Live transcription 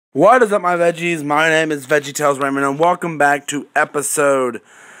What is up, my veggies? My name is VeggieTales Raymond, and welcome back to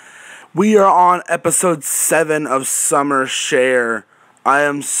We are on episode 7 of Summer Share. I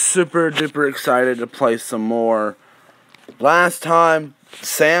am super duper excited to play some more. Last time,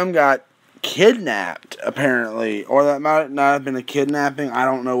 Sam got kidnapped, apparently. Or that might not have been a kidnapping. I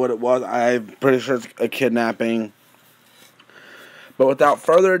don't know what it was. I'm pretty sure it's a kidnapping. But without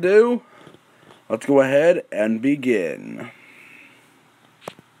further ado, let's go ahead and begin.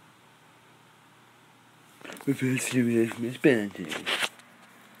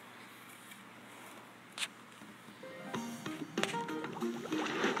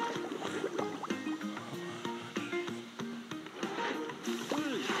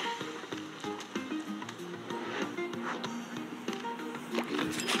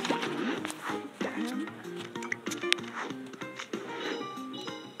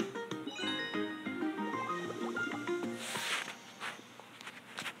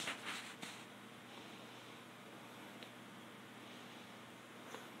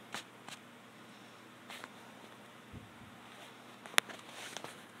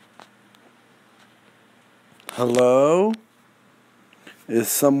 Hello? Is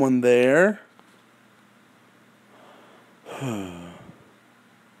someone there? And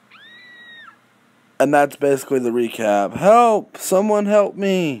that's basically the recap. Help! Someone help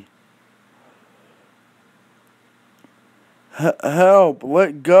me! Help!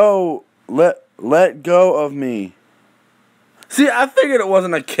 Let go! Let go of me! See, I figured it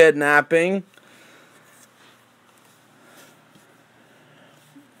wasn't a kidnapping.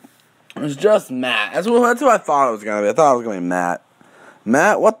 It was just Matt. That's what I thought it was going to be. I thought it was going to be Matt.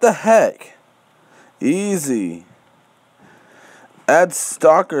 Matt, what the heck? Easy. Add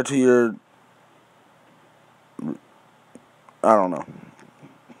stalker to your... I don't know.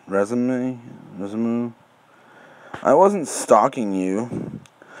 Resume? I wasn't stalking you.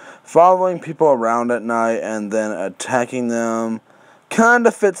 Following people around at night and then attacking them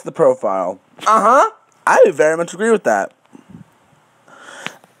kinda fits the profile. I very much agree with that.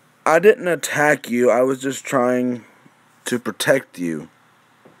 I didn't attack you. I was just trying to protect you.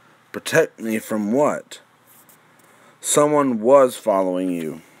 Protect me from what? Someone was following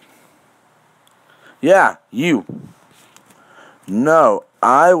you. Yeah, you. No,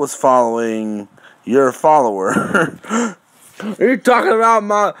 I was following your follower. Are you talking about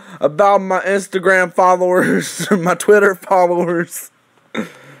my Instagram followers, my Twitter followers?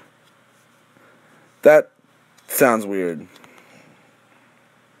 That sounds weird.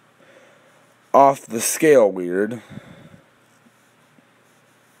 Off the scale weird.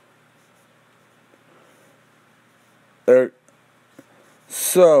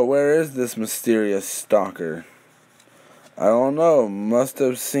 So, where is this mysterious stalker? I don't know. Must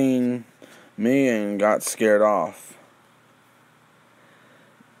have seen me and got scared off.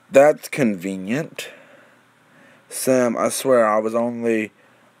 That's convenient. Sam, I swear I was only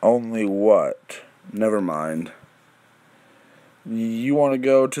what? Never mind. You want to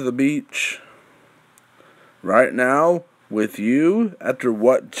go to the beach? Right now? With you? After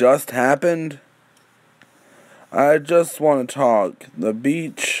what just happened? I just want to talk. The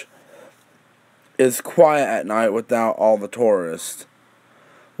beach is quiet at night without all the tourists.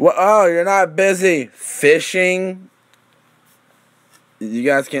 What? Oh, you're not busy fishing? You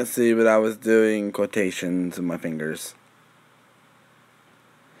guys can't see, but I was doing quotations with my fingers.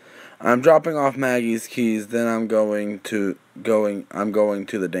 I'm dropping off Maggie's keys, then I'm going to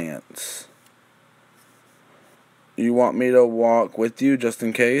the dance. You want me to walk with you just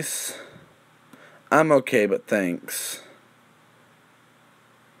in case? I'm okay, but thanks.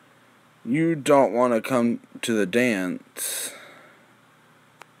 You don't want to come to the dance.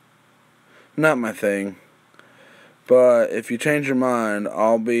 Not my thing. But if you change your mind,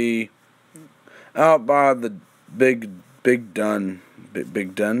 I'll be out by the Big Dun.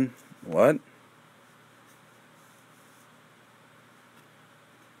 Big Dun? What?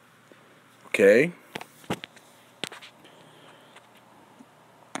 Okay.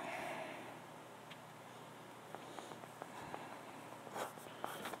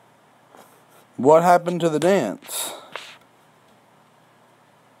 What happened to the dance?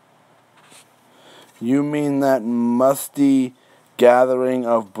 You mean that musty gathering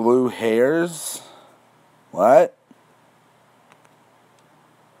of blue hairs? What?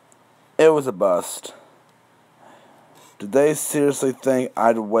 It was a bust. Did they seriously think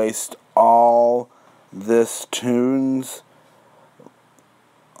I'd waste all this tunes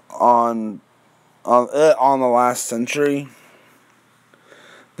on the last century?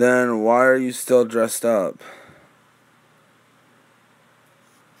 Then why are you still dressed up?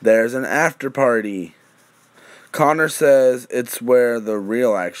 There's an after party. Connor says it's where the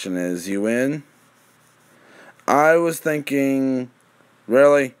real action is. You in? I was thinking,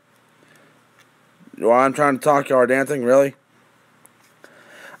 really? While I'm trying to talk, y'all are dancing? Really?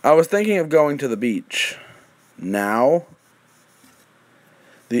 I was thinking of going to the beach. Now?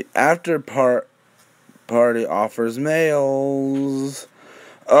 The after party offers males.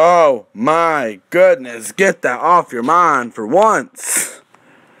 Oh my goodness, get that off your mind for once.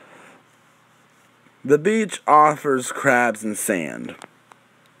 The beach offers crabs and sand.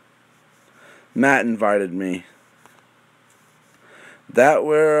 Matt invited me. That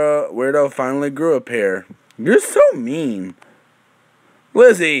weirdo finally grew a pair. You're so mean.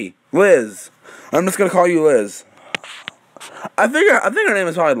 Liz. I'm just gonna call you Liz. I think her name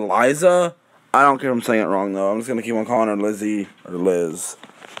is probably Liza. I don't care if I'm saying it wrong though. I'm just gonna keep on calling her Lizzie or Liz.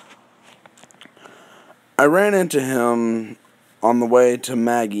 I ran into him on the way to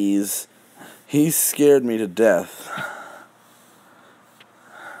Maggie's. He scared me to death.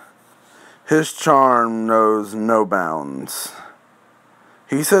 His charm knows no bounds.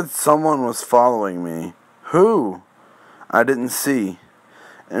 He said someone was following me. Who? I didn't see.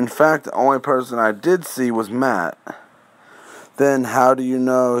 In fact, the only person I did see was Matt. Then how do you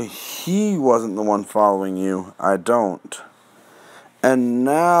know he wasn't the one following you? I don't. And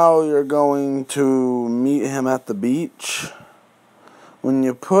now you're going to meet him at the beach? When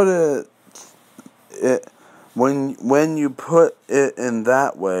you put when you put it in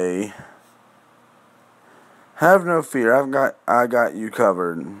that way, have no fear. I got you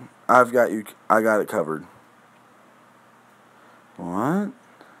covered. I got it covered. What?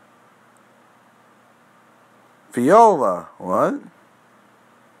 Viola. What?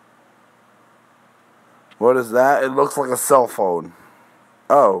 What is that? It looks like a cell phone.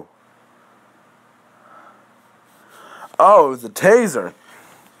 Oh. Oh, it was a taser.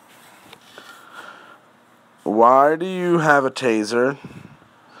 Why do you have a taser?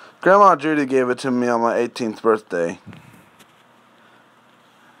 Grandma Judy gave it to me on my 18th birthday.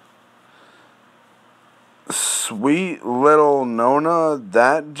 Sweet little Nona,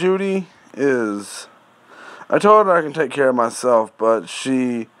 that Judy is. I told her I can take care of myself, but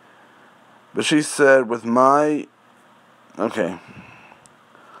she said with my, okay,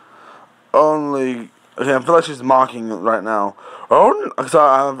 I feel like she's mocking right now.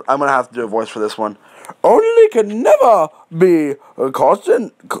 Sorry, I'm gonna have to do a voice for this one. Only can never be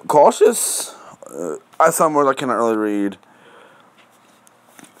cautious. Some words I cannot really read.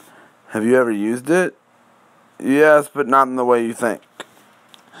 Have you ever used it? Yes, but not in the way you think.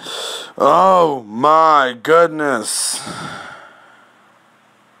 Oh my goodness.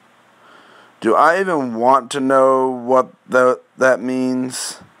 Do I even want to know what that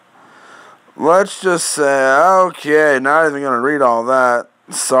means? Let's just say, okay, not even going to read all that.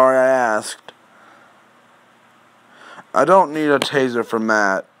 Sorry I asked. I don't need a taser for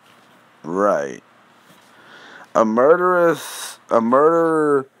Matt. Right. A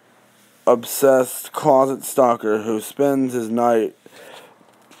murder-obsessed closet stalker who spends his night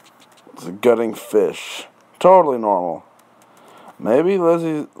gutting fish. Totally normal. Maybe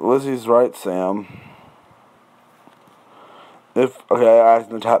Lizzie's right, Sam. Okay, I asked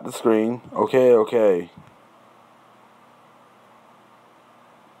him to tap the screen. Okay.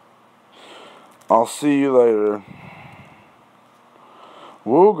 I'll see you later.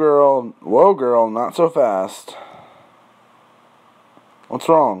 Whoa girl, not so fast. What's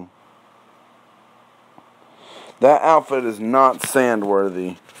wrong? That outfit is not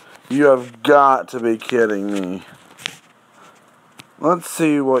sand-worthy. You have got to be kidding me. Let's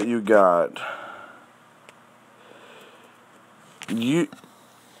see what you got. You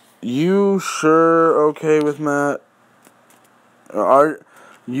sure okay with Matt? Are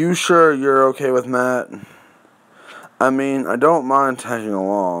you sure you're okay with Matt? I mean, I don't mind tagging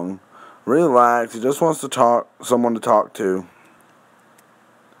along. Relax, he just wants someone to talk to.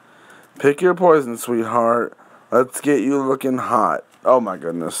 Pick your poison, sweetheart. Let's get you looking hot. Oh my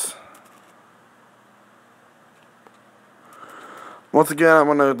goodness. Once again, I'm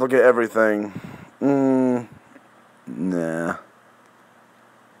gonna look at everything. Nah.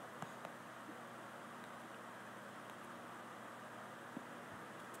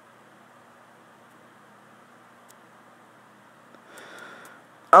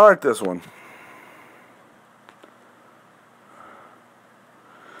 I like this one.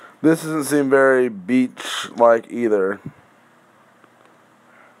 This doesn't seem very beach-like either.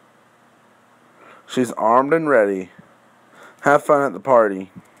 She's armed and ready. Have fun at the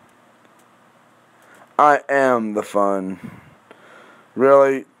party. I am the fun.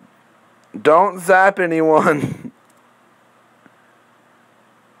 Really? Don't zap anyone.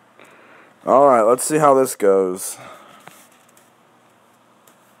 Alright, let's see how this goes.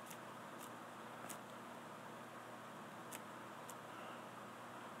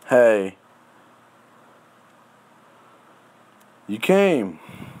 Hey. You came.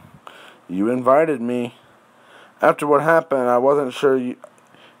 You invited me. After what happened, I wasn't sure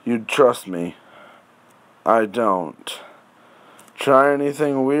you'd trust me. I don't. Try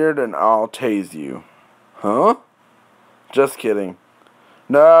anything weird and I'll tase you. Huh? Just kidding.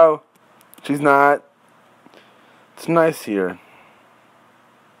 No, she's not. It's nice here.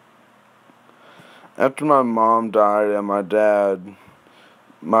 After my mom died and my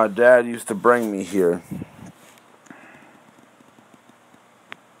dad used to bring me here.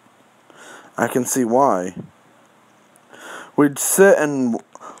 I can see why. We'd sit and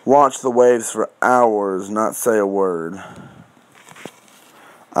watch the waves for hours, not say a word.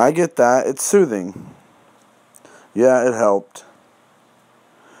 I get that. It's soothing. Yeah, it helped.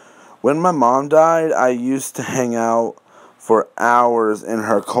 When my mom died, I used to hang out for hours in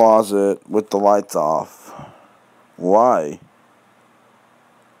her closet with the lights off. Why?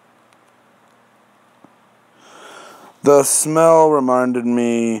 The smell reminded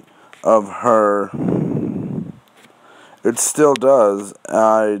me of her. It still does.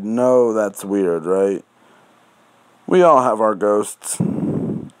 I know that's weird, right? We all have our ghosts.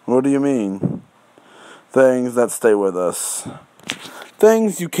 What do you mean? Things that stay with us.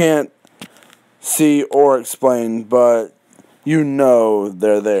 Things you can't see or explain, but you know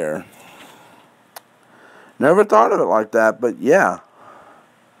they're there. Never thought of it like that, but yeah.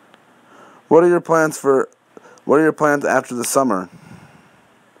 What are your plans after the summer?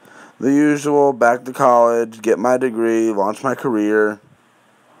 The usual, back to college, get my degree, launch my career.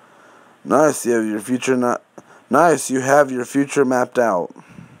 Nice, you have your future mapped out.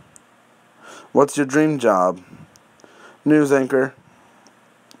 What's your dream job? News anchor.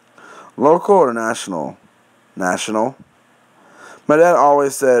 Local or national? National. My dad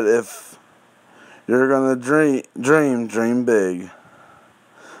always said if you're gonna dream big.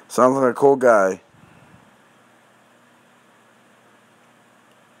 Sounds like a cool guy.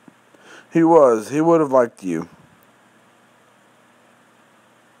 He would have liked you.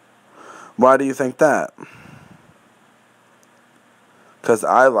 Why do you think that? 'Cause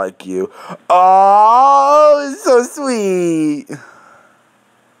I like you. Oh, it's so sweet.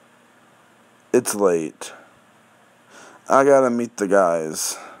 It's late. I gotta meet the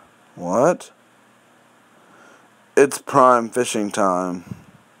guys. What? It's prime fishing time.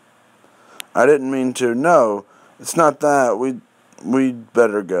 I didn't mean to. No, it's not that. We'd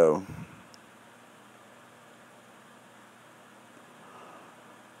better go.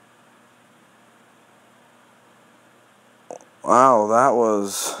 Wow, that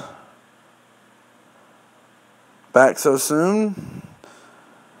was back so soon?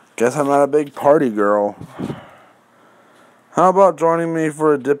 Guess I'm not a big party girl. How about joining me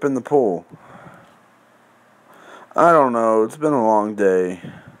for a dip in the pool? I don't know, it's been a long day.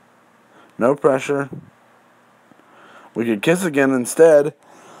 No pressure. We could kiss again instead.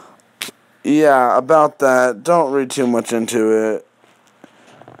 Yeah, about that, don't read too much into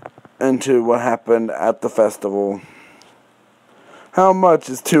what happened at the festival. How much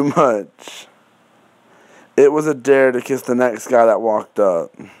is too much? It was a dare to kiss the next guy that walked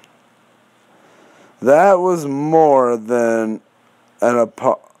up. That was more than an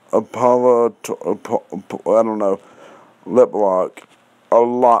lip lock. A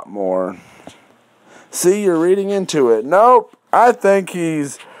lot more. See, you're reading into it. Nope, I think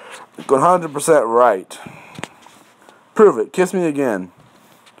he's 100% right. Prove it. Kiss me again.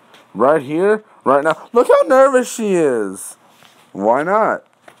 Right here, right now. Look how nervous she is. Why not?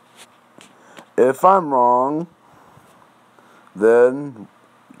 If I'm wrong, then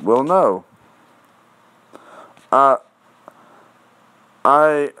we'll know.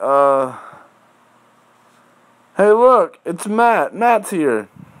 Hey look, it's Matt. Matt's here.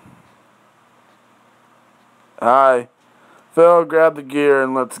 Hi. Phil, grab the gear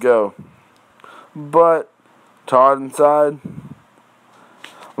and let's go. But, Todd inside?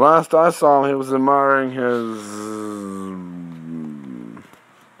 Last I saw him, he was admiring his...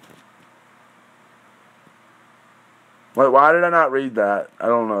 Wait, why did I not read that? I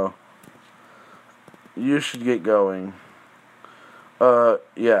don't know. You should get going.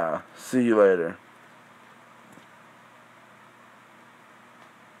 Yeah. See you later.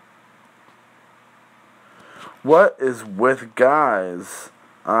 What is with guys?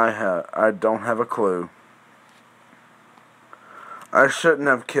 I don't have a clue. I shouldn't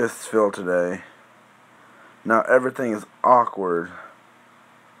have kissed Phil today. Now everything is awkward.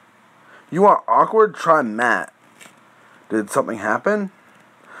 You want awkward? Try Matt. Did something happen?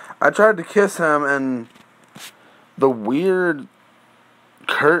 I tried to kiss him and the weird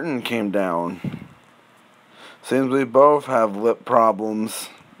curtain came down. Seems we both have lip problems.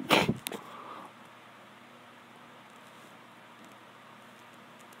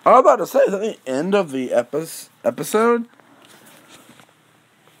 I was about to say, is that the end of the episode?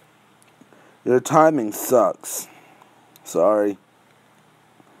 Your timing sucks. Sorry.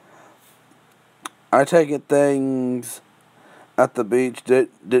 I take it things at the beach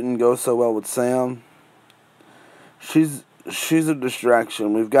didn't go so well with Sam. She's a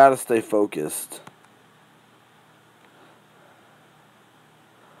distraction. We've got to stay focused.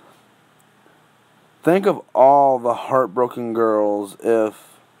 Think of all the heartbroken girls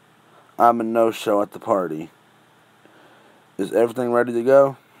if I'm a no-show at the party. Is everything ready to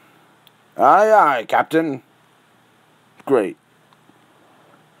go? Aye, aye, Captain. Great.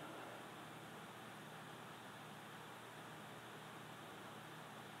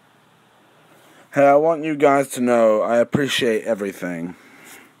 Hey, I want you guys to know I appreciate everything.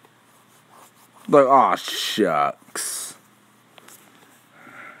 Like, aw, shucks.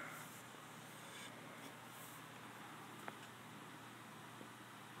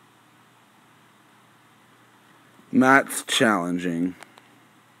 Matt's challenging.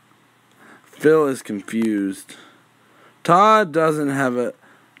 Phil is confused. Todd doesn't have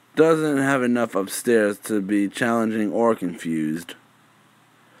enough upstairs to be challenging or confused.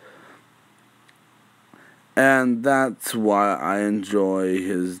 And that's why I enjoy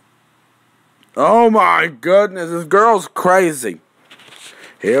his... Oh my goodness, this girl's crazy.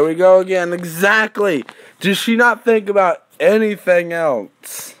 Here we go again. Exactly. Does she not think about anything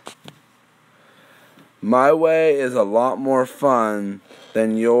else? My way is a lot more fun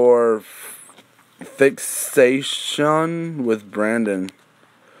than your fixation with Brandon.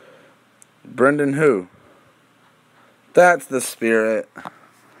 Brendan who? That's the spirit.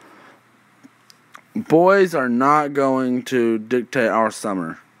 Boys are not going to dictate our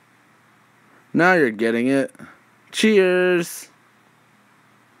summer. Now you're getting it. Cheers.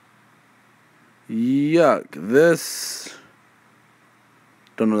 Yuck. This...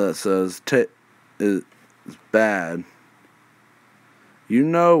 Don't know what that says. Is bad. You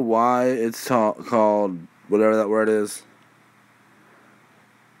know why it's called whatever that word is?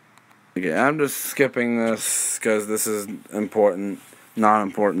 Okay, I'm just skipping this because this is important. Not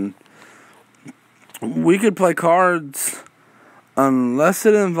important. We could play cards unless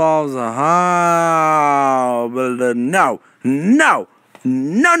it involves a how. But no.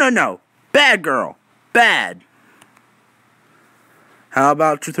 Bad girl. Bad. How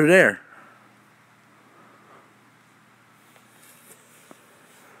about truth or dare?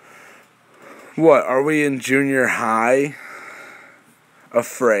 What, are we in junior high?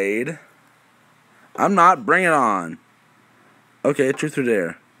 Afraid? I'm not. Bring it on. Okay, truth or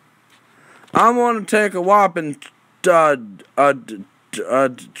dare. I'm gonna take a whopping dare.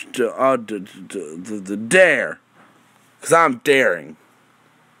 Cause I'm daring.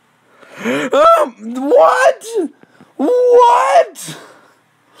 What? What?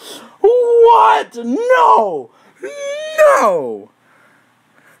 No!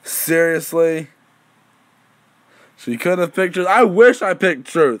 Seriously? She could have picked truth. I wish I picked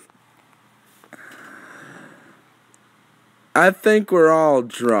truth. I think we're all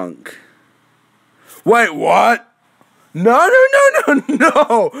drunk. Wait, what? No.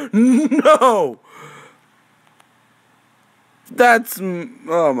 That's...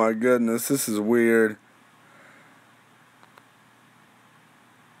 Oh my goodness, this is weird.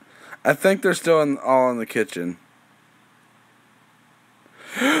 I think they're still all in the kitchen.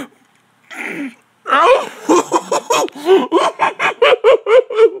 What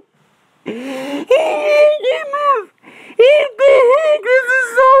the heck? This is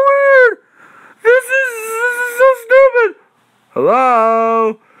so weird. This is so stupid.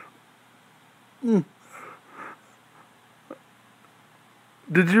 Hello?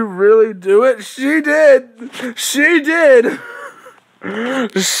 Did you really do it? She did.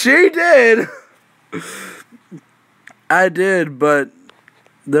 I did, but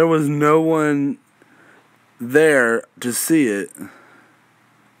there was no one there to see it.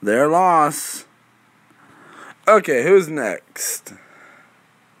 Their loss. Okay, who's next?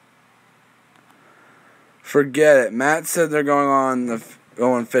 Forget it. Matt said they're going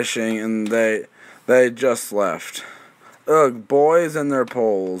fishing, and they just left. Ugh, boys and their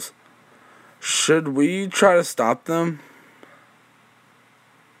poles. Should we try to stop them?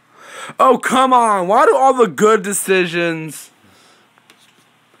 Oh, come on. Why do all the good decisions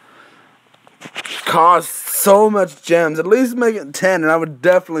cost so much gems? At least make it 10, and I would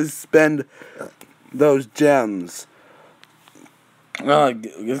definitely spend those gems.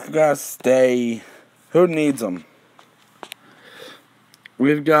 You gotta stay. Who needs them?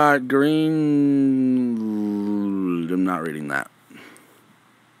 We've got green. I'm not reading that.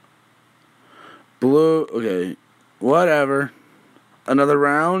 Blue. Okay. Whatever. Another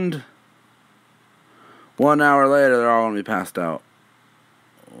round. 1 hour later, they're all gonna be passed out.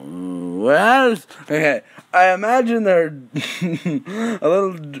 Well, okay. I imagine they're a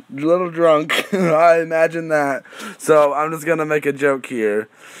little drunk. I imagine that. So I'm just gonna make a joke here.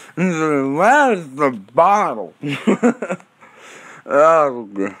 Where's the bottle? Oh,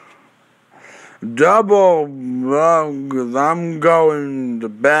 double. Cause I'm going to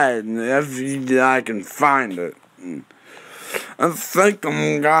bed. If I can find it. I think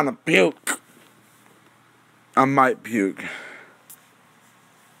I'm gonna puke. I might puke.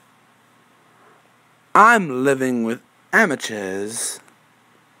 I'm living with amateurs.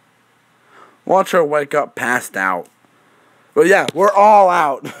 Watch her wake up passed out. But yeah, we're all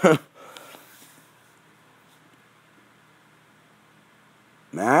out.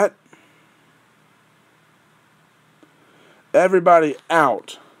 Matt? Everybody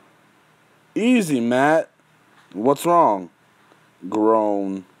out. Easy, Matt. What's wrong?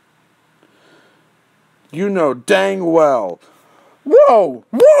 Groan. You know dang well. Whoa!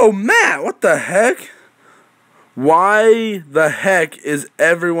 Whoa, Matt! What the heck? Why the heck is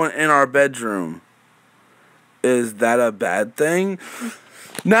everyone in our bedroom? Is that a bad thing?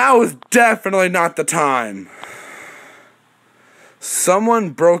 Now is definitely not the time.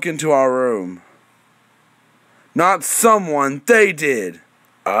 Someone broke into our room. Not someone, they did.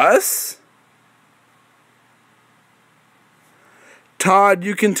 Us? Todd,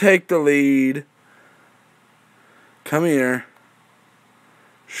 you can take the lead. Come here.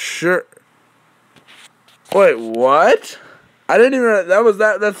 Sure. Wait, what? I didn't even.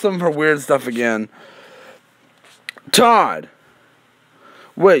 That's some for weird stuff again. Todd.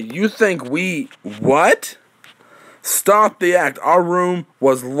 Wait, you think we. What? Stop the act. Our room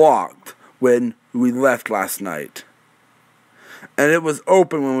was locked when we left last night. And it was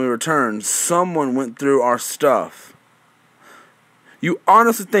open when we returned. Someone went through our stuff. You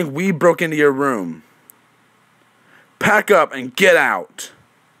honestly think we broke into your room? Pack up and get out.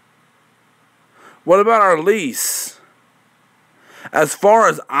 What about our lease? As far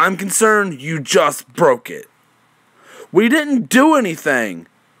as I'm concerned, you just broke it. We didn't do anything.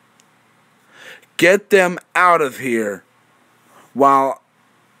 Get them out of here while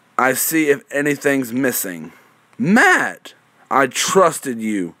I see if anything's missing. Matt, I trusted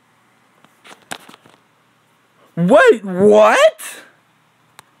you. Wait, what?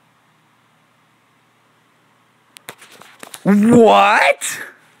 What?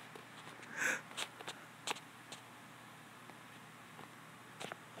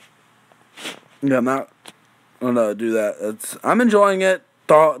 Yeah, I'm not gonna do that. I'm enjoying it.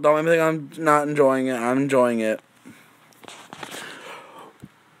 Don't let me think I'm not enjoying it. I'm enjoying it.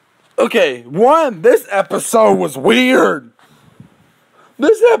 Okay, this episode was weird.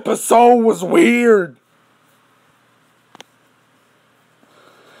 This episode was weird.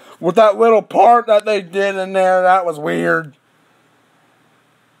 With that little part that they did in there, that was weird.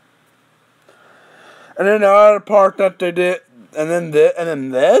 And then the other part that they did, and then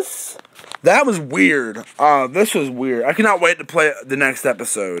this. That was weird. This was weird. I cannot wait to play the next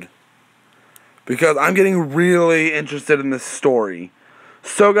episode. Because I'm getting really interested in this story.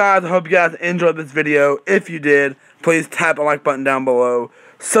 So guys, I hope you guys enjoyed this video. If you did, please tap the like button down below.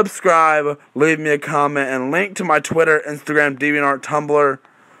 Subscribe, leave me a comment, and link to my Twitter, Instagram, DeviantArt, Tumblr,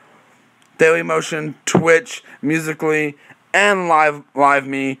 Dailymotion, Twitch, Musically, and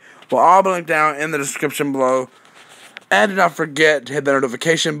LiveMe will all be linked down in the description below. And do not forget to hit the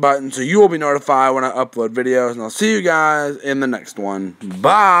notification button so you will be notified when I upload videos. And I'll see you guys in the next one.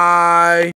 Bye!